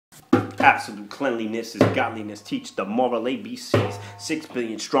Absolute cleanliness is godliness. Teach the moral ABCs. 6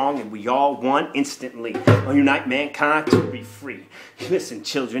 billion strong and we all one instantly. Unite mankind to be free. Listen,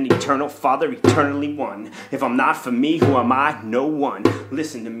 children, eternal Father, eternally one. If I'm not for me, who am I? No one.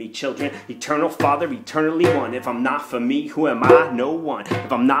 Listen to me, children, eternal Father, eternally one. If I'm not for me, who am I? No one.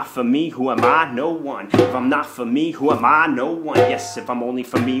 If I'm not for me, who am I? No one. If I'm not for me, who am I? No one. Yes, if I'm only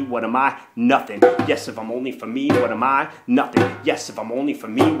for me, what am I? Nothing. Yes, if I'm only for me, what am I? Nothing. Yes, if I'm only for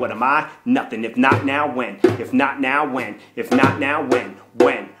me, what am I? Nothing. If not now, when? If not now, when? If not now, when?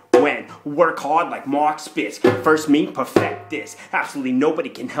 When? Work hard like Mark Spitz. First me, perfect this. Absolutely nobody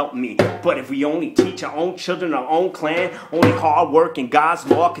can help me. But if we only teach our own children, our own clan, only hard work and God's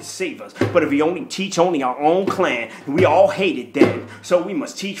law can save us. But if we only teach only our own clan, we all hate it then. So we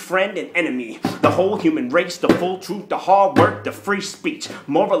must teach friend and enemy, the whole human race, the full truth, the hard work, the free speech.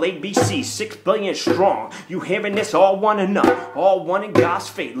 Moral ABC, 6 billion strong. You hearing this? All one and none. All one in God's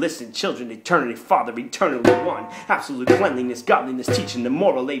fate. Listen, children, eternity, Father, eternally one. Absolute cleanliness, godliness, teaching the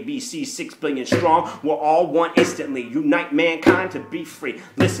moral ABC. 6 billion strong, we're all one instantly. Unite mankind to be free.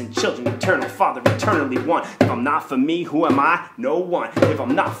 Listen, children, eternal Father, eternally one. If I'm not for me, who am I? No one. If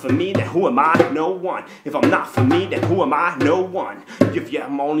I'm not for me, then who am I? No one. If I'm not for me, then who am I? No one. If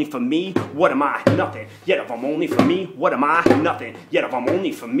I'm only for me, what am I? Nothing. Yet if I'm only for me, what am I? Nothing. Yet if I'm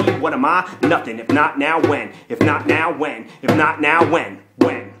only for me, what am I? Nothing. If not now, when? If not now, when? If not now, when?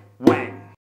 When?